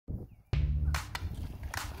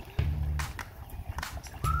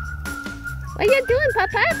What you doing,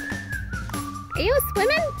 Papa? Are you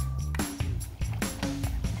swimming?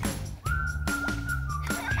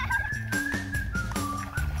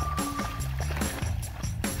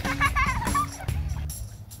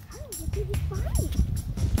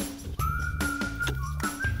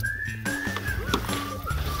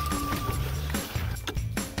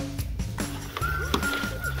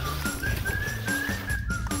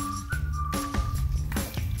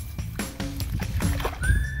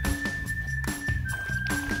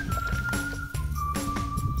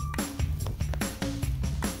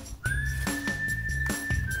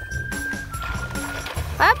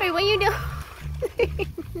 Puppy, what you doing?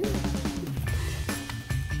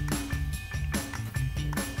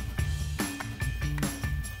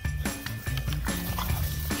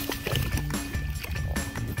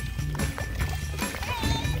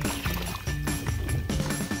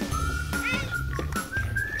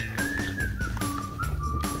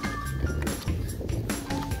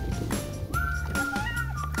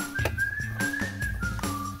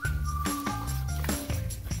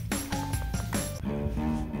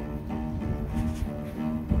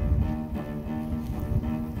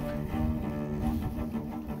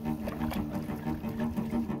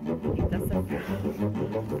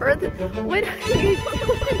 What are you doing,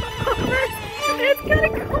 Puffer? It's kind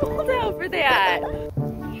of cold out for that.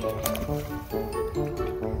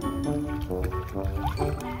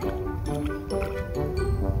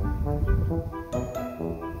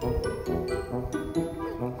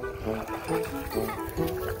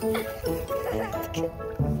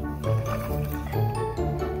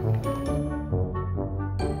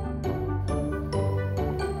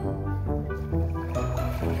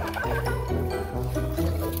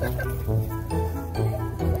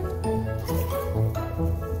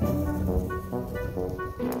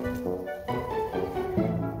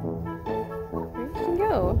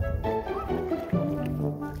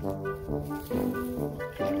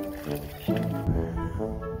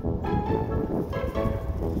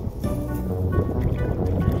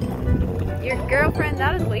 Your girlfriend,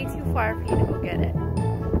 that is way too far for you to go get it.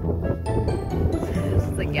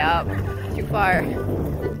 She's like, yup, too far.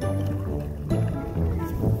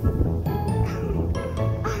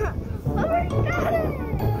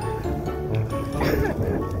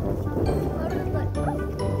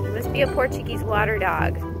 It must be a Portuguese water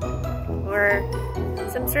dog. Or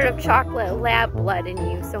some sort of chocolate lab blood in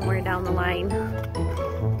you somewhere down the line.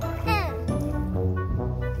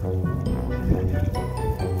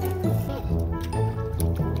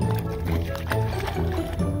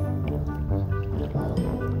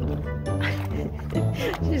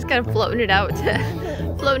 She's just kind of floating it out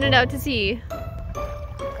to sea.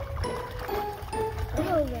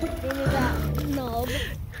 Oh yeah, give me that knob.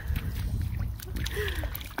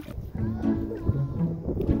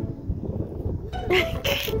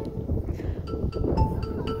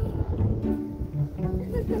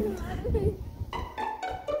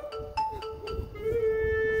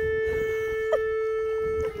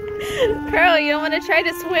 Carl, you don't want to try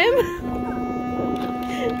to swim?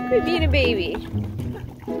 Quit being a baby.